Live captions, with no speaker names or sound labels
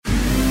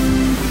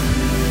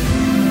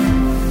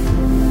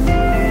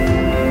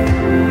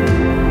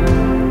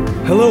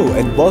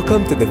and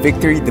welcome to the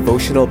Victory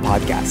Devotional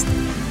Podcast.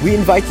 We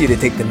invite you to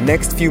take the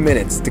next few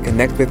minutes to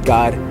connect with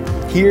God,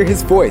 hear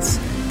His voice,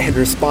 and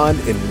respond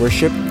in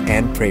worship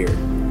and prayer.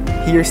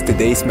 Here's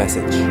today's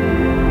message.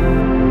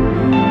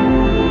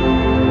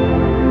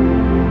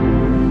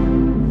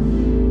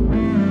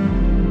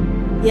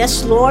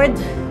 Yes, Lord,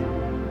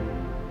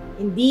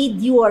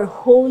 indeed you are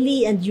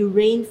holy and you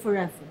reign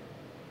forever.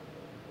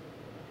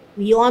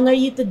 We honor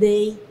you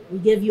today. We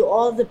give you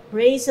all the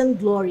praise and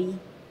glory.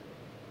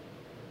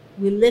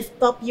 We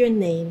lift up your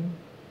name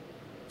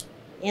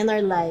in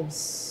our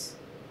lives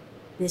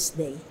this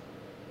day.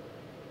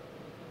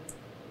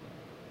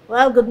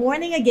 Well, good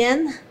morning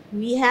again.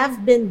 We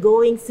have been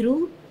going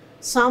through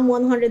Psalm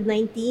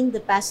 119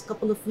 the past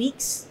couple of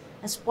weeks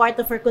as part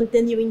of our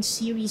continuing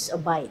series,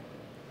 Abide.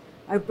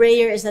 Our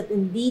prayer is that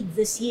indeed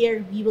this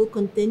year we will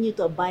continue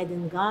to abide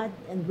in God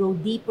and grow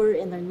deeper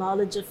in our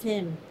knowledge of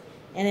Him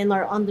and in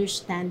our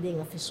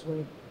understanding of His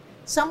Word.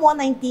 Psalm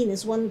 119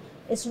 is one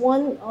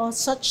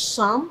such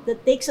psalm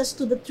that takes us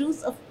to the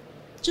truth of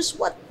just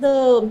what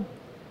the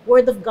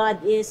Word of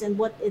God is and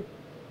what it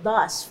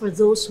does for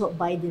those who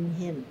abide in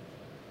Him.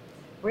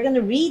 We're going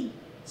to read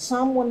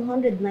Psalm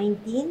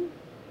 119.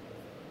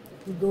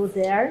 We go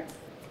there.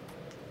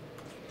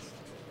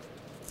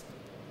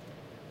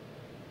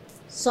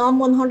 Psalm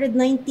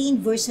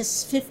 119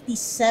 verses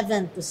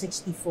 57 to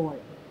 64.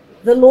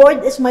 The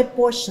Lord is my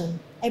portion.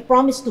 I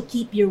promise to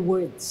keep your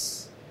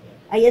words.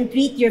 I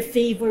entreat your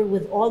favor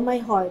with all my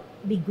heart.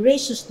 Be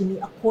gracious to me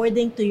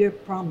according to your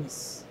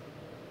promise.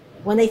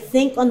 When I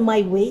think on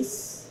my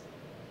ways,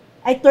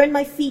 I turn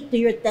my feet to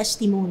your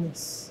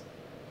testimonies.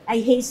 I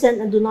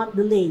hasten and do not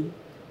delay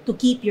to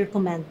keep your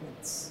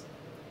commandments.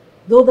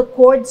 Though the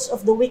cords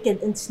of the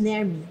wicked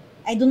ensnare me,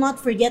 I do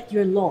not forget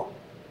your law.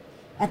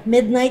 At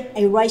midnight,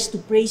 I rise to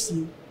praise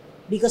you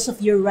because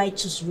of your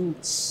righteous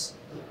rules.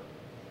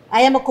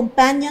 I am a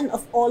companion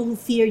of all who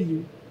fear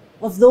you,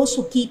 of those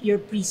who keep your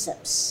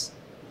precepts.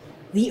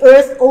 The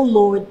earth, O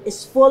Lord,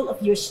 is full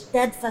of your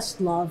steadfast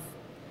love.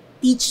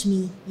 Teach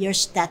me your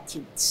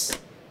statutes.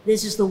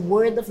 This is the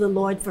word of the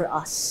Lord for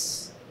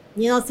us.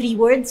 You know, 3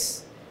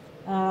 words.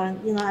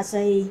 As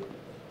I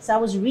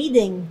was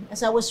reading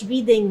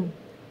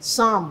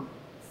Psalm,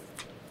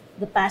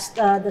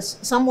 the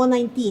Psalm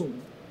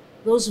 119,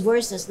 those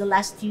verses the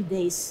last few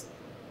days,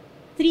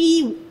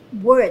 3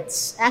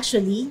 words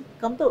actually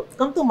come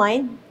to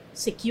mind: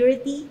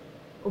 security,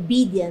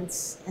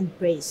 obedience, and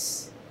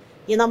praise.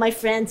 You know, my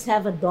friends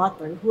have a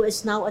daughter who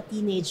is now a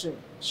teenager.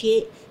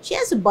 She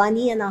has a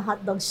bunny and a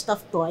hot dog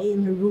stuffed toy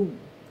in her room.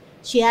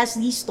 She has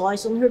these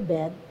toys on her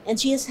bed, and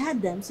she has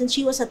had them since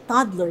she was a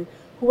toddler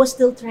who was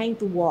still trying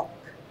to walk.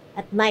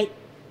 At night,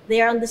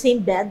 they are on the same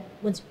bed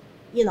when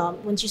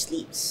she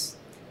sleeps.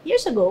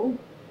 Years ago,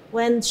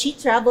 when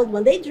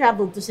they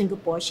traveled to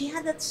Singapore, she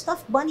had that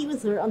stuffed bunny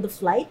with her on the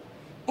flight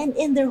and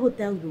in their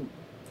hotel room.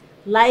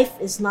 Life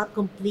is not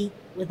complete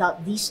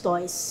without these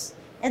toys,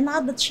 and now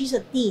that she's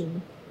a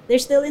teen, they're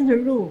still in her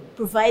room,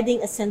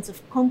 providing a sense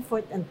of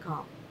comfort and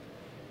calm.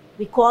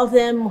 We call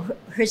them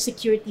her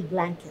security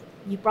blanket.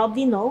 You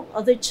probably know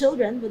other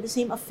children with the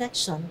same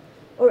affection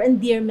or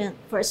endearment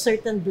for a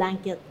certain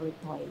blanket or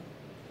toy.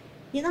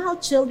 You know how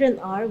children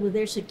are with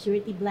their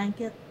security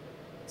blanket?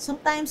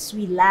 Sometimes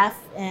we laugh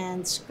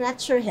and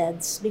scratch our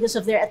heads because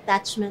of their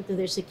attachment to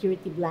their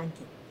security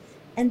blanket.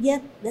 And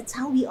yet, that's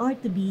how we are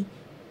to be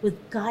with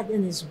God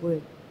and His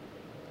Word.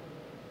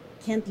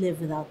 Can't live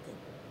without it.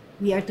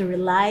 We are to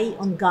rely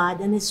on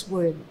God and His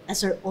Word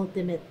as our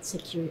ultimate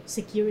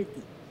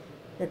security.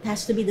 That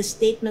has to be the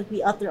statement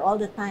we utter all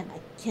the time: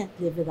 I can't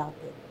live without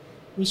it.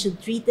 We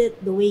should treat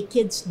it the way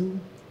kids do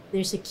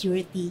their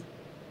security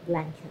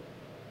blanket.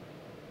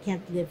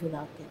 Can't live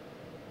without it.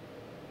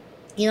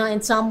 You know,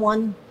 in Psalm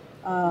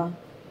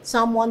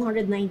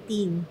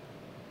 119,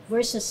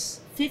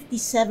 verses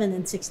 57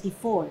 and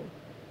 64,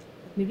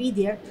 let me read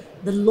here.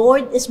 The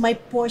Lord is my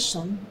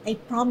portion. I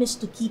promise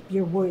to keep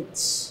your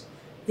words.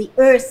 The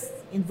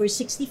earth, in verse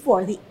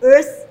 64, the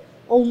earth,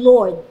 O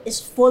Lord, is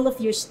full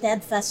of your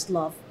steadfast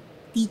love.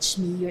 Teach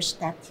me your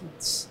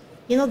statutes.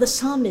 You know, the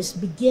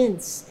psalmist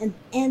begins and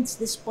ends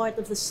this part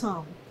of the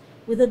psalm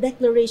with a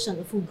declaration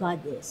of who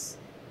God is.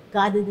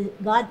 God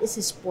is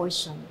his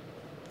portion.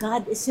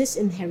 God is his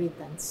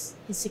inheritance,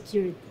 his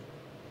security.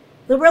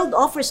 The world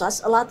offers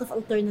us a lot of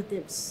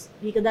alternatives.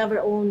 We could have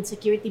our own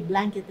security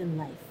blanket in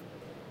life.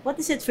 What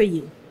is it for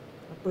you?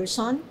 A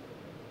person?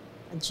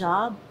 A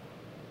job?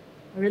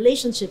 A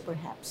relationship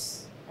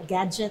perhaps? A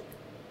gadget?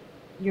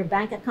 Your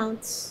bank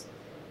accounts?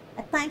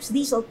 At times,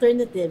 these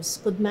alternatives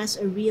could mask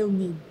a real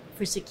need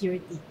for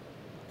security.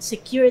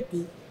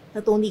 Security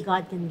that only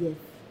God can give.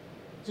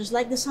 Just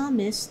like the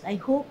psalmist, I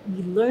hope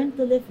we learn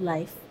to live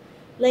life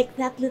like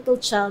that little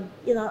child,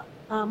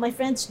 my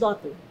friend's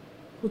daughter,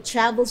 who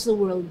travels the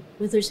world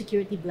with her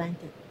security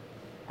blanket.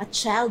 A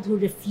child who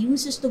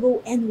refuses to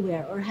go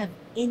anywhere or have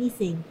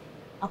anything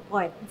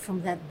apart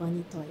from that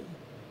bunny toy.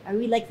 Are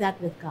we like that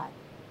with God?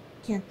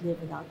 Can't live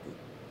without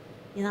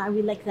it. Are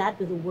we like that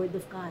with the Word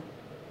of God?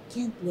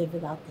 Can't live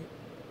without it.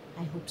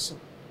 I hope so.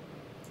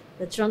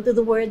 Let's run to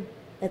the Word.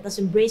 Let us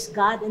embrace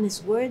God and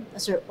His Word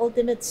as our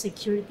ultimate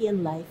security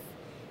in life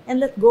and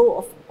let go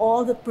of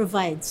all that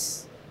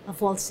provides a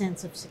false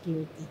sense of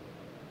security.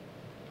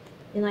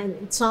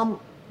 In Psalm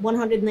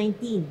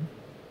 119,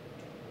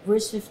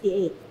 verse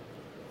 58,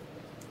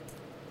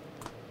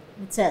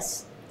 it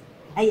says,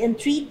 I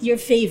entreat your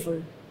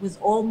favor with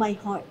all my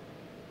heart.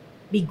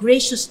 Be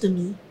gracious to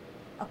me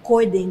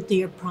according to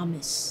your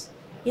promise.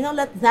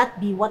 Let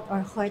that be what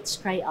our hearts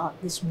cry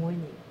out this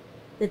morning,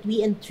 that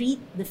we entreat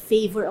the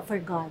favor of our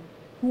God,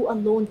 who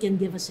alone can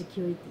give us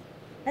security.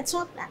 Let's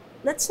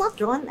not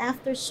run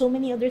after so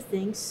many other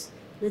things.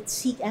 Let's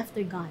seek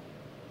after God.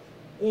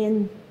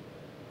 In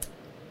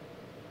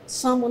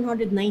Psalm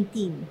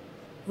 119,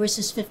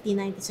 verses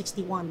 59 to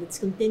 61, let's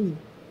continue.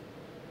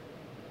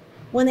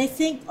 When I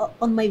think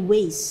on my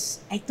ways,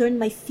 I turn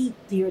my feet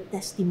to your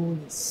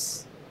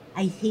testimonies.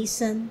 I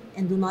hasten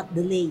and do not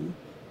delay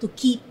to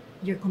keep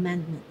your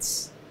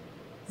commandments.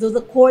 Though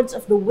the cords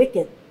of the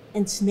wicked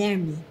ensnare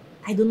me,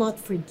 I do not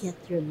forget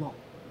your law.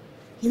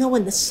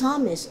 When the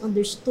psalmist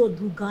understood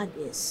who God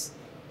is,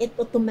 it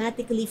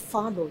automatically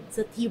followed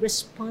that he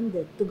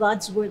responded to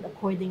God's word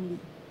accordingly.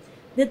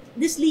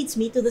 This leads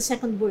me to the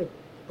second word,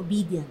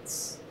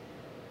 obedience.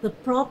 The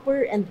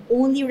proper and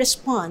only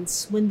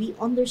response when we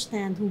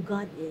understand who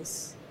God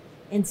is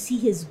and see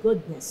His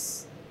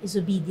goodness is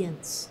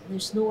obedience.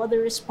 There's no other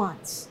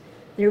response.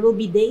 There will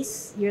be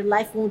days your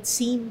life won't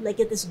seem like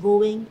it is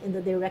going in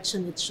the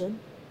direction it should.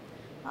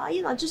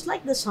 Just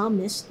like the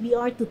psalmist, we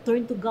are to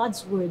turn to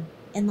God's word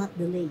and not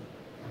delay.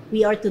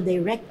 We are to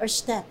direct our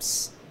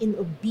steps in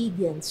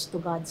obedience to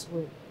God's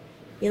word.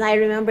 I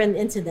remember an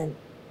incident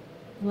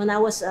when I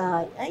was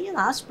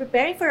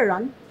preparing for a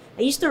run.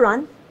 I used to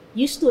run.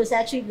 Used to is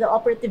actually the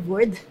operative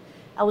word.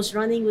 I was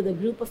running with a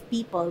group of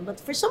people, but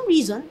for some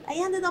reason, I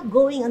ended up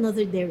going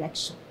another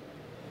direction.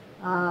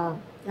 There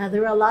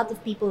were a lot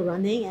of people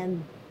running,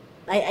 and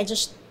I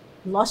just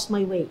lost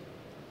my way.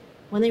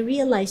 When I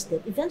realized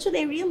it,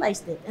 eventually I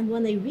realized it, and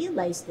when I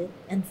realized it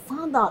and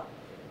found out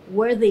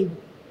where they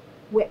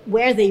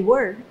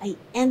were, I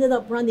ended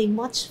up running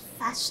much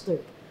faster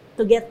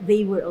to get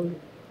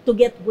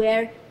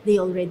where they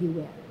already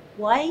were.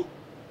 Why?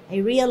 I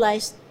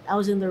realized I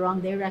was in the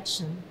wrong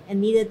direction and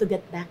needed to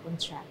get back on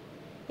track.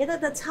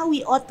 That's how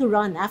we ought to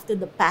run after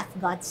the path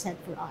God set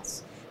for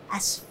us.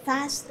 As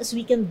fast as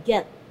we can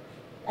get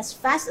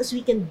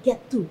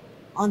to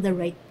on the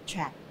right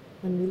track.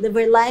 When we live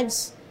our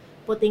lives,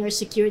 putting our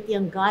security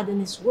on God and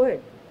His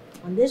Word,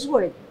 on this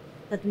Word,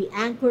 that we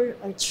anchor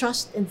our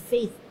trust and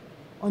faith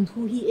on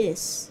who He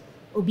is,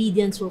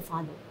 obedience will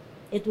follow.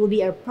 It will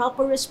be our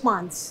proper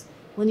response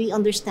when we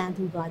understand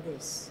who God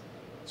is.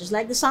 Just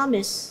like the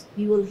psalmist,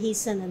 we will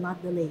hasten and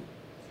not delay.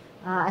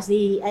 As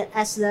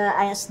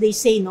they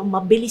say,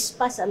 mabilis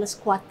pa sa alas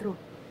 4.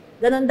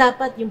 Ganon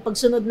dapat yung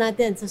pagsunod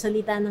natin sa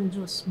salita ng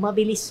Diyos.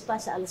 Mabilis pa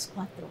sa alas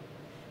 4.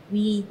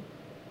 We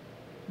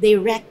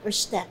direct our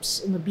steps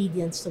in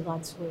obedience to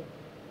God's word.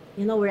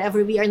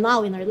 Wherever we are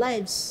now in our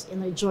lives,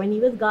 in our journey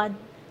with God,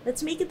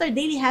 let's make it our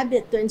daily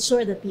habit to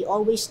ensure that we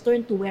always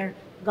turn to where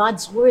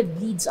God's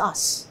word leads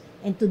us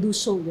and to do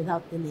so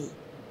without delay.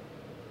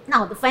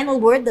 Now, the final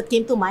word that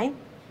came to mind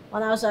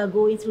when I was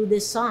going through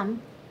this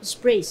psalm is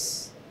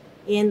praise.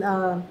 In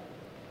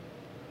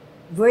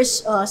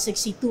verse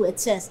 62, it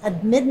says,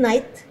 At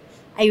midnight,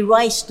 I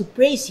rise to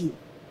praise you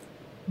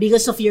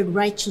because of your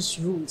righteous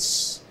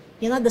rules.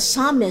 The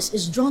psalmist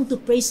is drawn to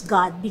praise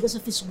God because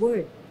of His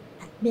word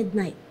at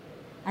midnight.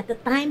 At the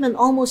time when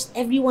almost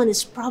everyone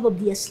is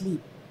probably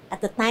asleep.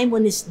 At the time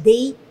when his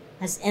day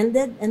has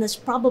ended and he's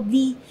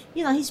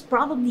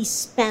probably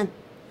spent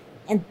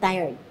and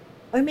tired.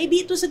 Or maybe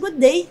it was a good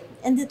day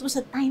and it was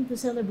a time to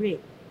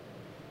celebrate.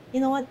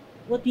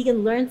 What we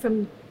can learn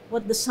from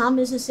what the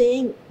psalmist is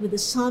saying, with the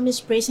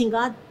psalmist praising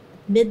God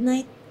at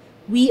midnight,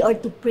 we are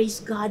to praise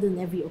God on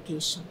every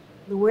occasion.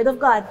 The Word of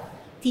God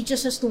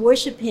teaches us to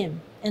worship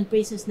Him and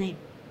praise His name.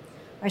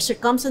 Our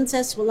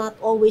circumstances will not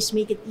always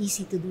make it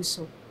easy to do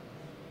so,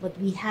 but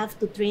we have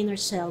to train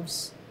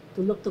ourselves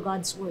to look to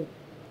God's Word.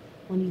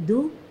 When we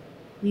do,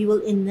 we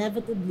will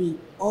inevitably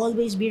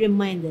always be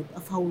reminded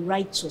of how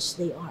righteous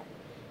they are.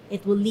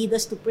 It will lead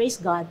us to praise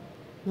God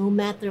no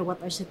matter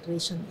what our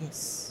situation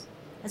is.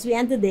 As we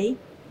end the day,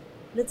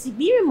 let's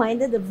be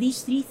reminded of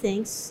these three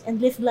things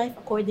and live life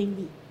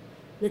accordingly.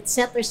 Let's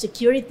set our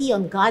security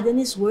on God and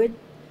His Word.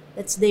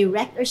 Let's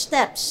direct our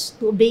steps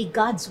to obey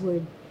God's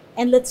Word.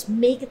 And let's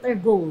make it our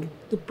goal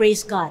to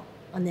praise God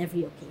on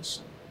every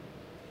occasion.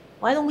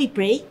 Why don't we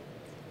pray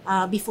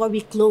before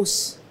we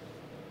close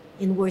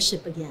in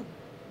worship again?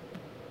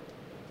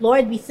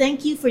 Lord, we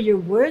thank you for your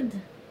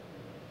word.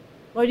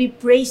 Lord, we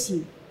praise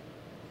you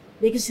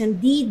because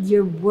indeed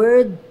your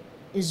word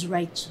is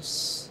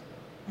righteous.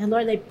 And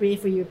Lord, I pray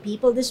for your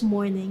people this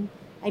morning.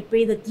 I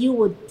pray that you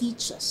would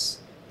teach us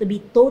to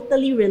be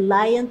totally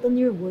reliant on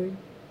your word,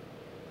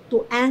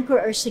 to anchor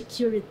our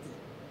security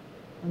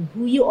on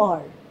who you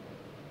are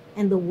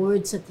and the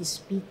words that you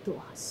speak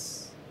to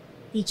us.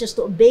 Teach us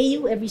to obey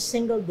you every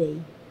single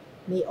day.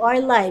 May our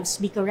lives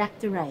be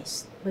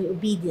characterized by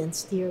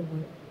obedience to your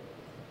word.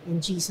 In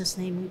Jesus'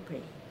 name we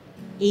pray.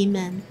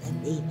 Amen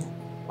and amen.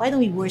 Why don't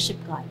we worship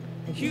God?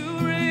 You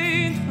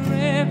reign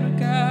forever,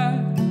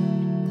 God.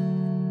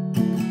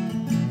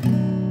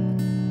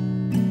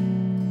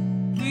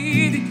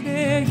 We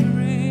declare you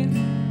reign.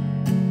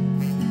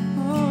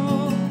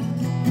 Oh.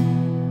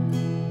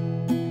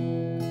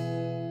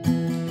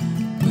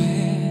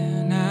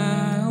 When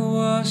I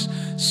was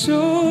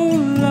so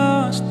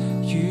lost,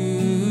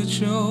 you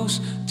chose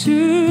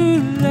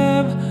to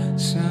love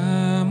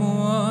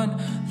someone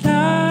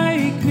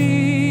like me,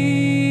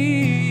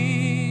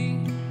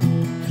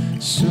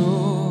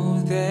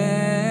 so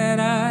that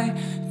I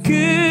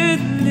could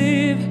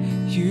live.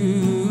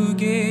 You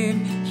gave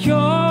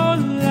your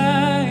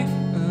life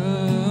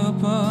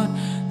upon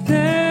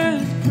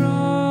that cross.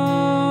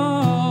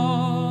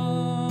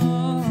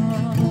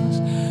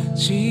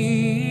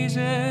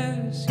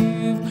 Jesus,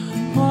 you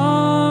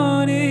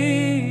won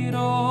it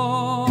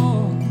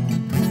all.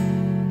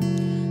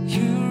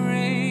 You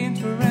reign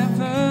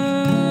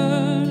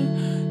forever.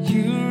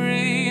 You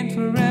reign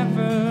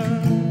forever.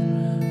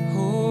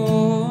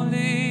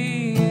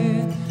 Holy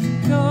and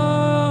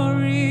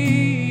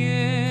glorious.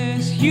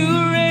 You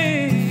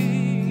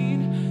reign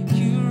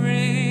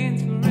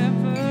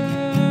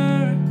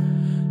forever.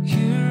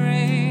 You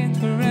reign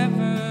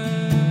forever.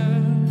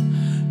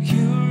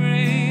 You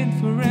reign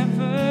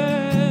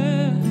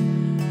forever.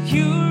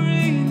 You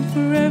reign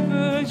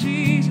forever,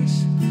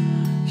 Jesus.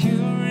 You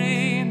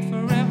reign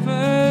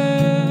forever.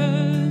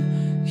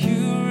 You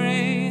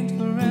reign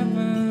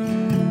forever.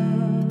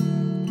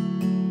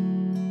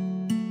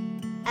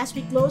 As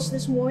we close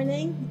this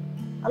morning,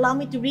 allow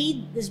me to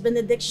read this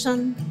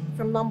benediction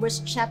from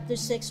Numbers chapter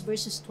 6,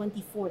 verses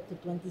 24 to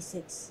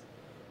 26.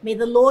 May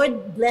the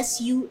Lord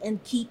bless you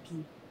and keep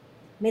you.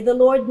 May the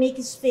Lord make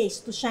his face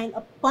to shine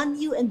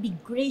upon you and be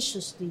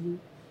gracious to you.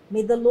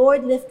 May the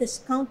Lord lift his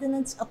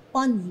countenance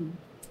upon you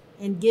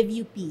and give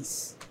you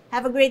peace.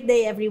 Have a great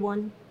day,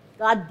 everyone.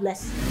 God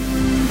bless you.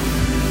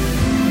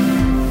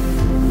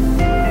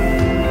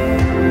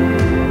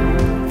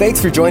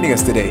 Thanks for joining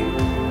us today.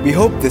 We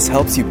hope this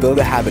helps you build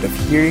a habit of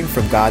hearing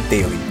from God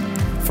daily.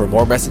 For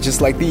more messages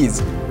like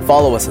these,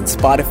 follow us on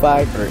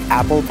Spotify or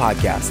Apple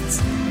Podcasts.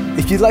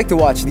 If you'd like to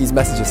watch these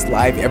messages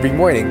live every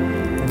morning,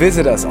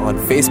 visit us on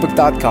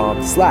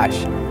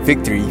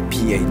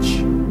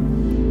facebook.com/victoryph.